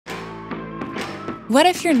What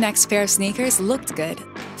if your next pair of sneakers looked good,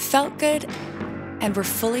 felt good, and were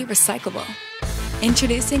fully recyclable?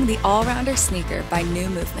 Introducing the All-Rounder sneaker by New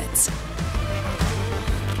Movements.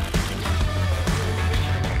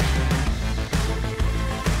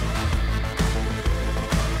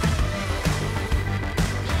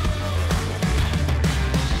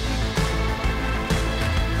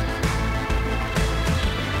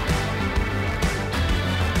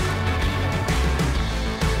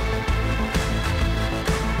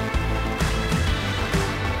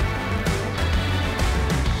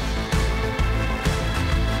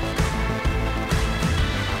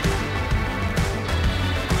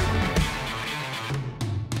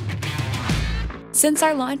 Since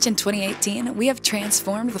our launch in 2018, we have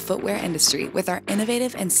transformed the footwear industry with our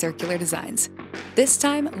innovative and circular designs. This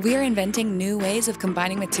time, we are inventing new ways of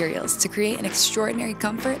combining materials to create an extraordinary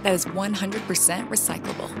comfort that is 100%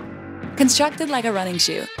 recyclable. Constructed like a running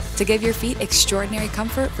shoe to give your feet extraordinary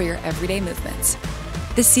comfort for your everyday movements.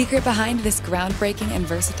 The secret behind this groundbreaking and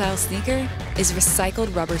versatile sneaker is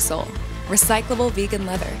recycled rubber sole, recyclable vegan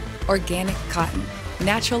leather, organic cotton,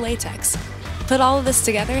 natural latex. Put all of this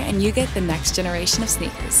together and you get the next generation of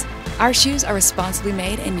sneakers. Our shoes are responsibly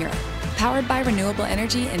made in Europe, powered by renewable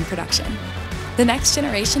energy in production. The next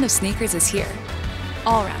generation of sneakers is here.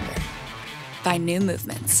 All-Rounder by New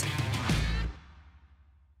Movements.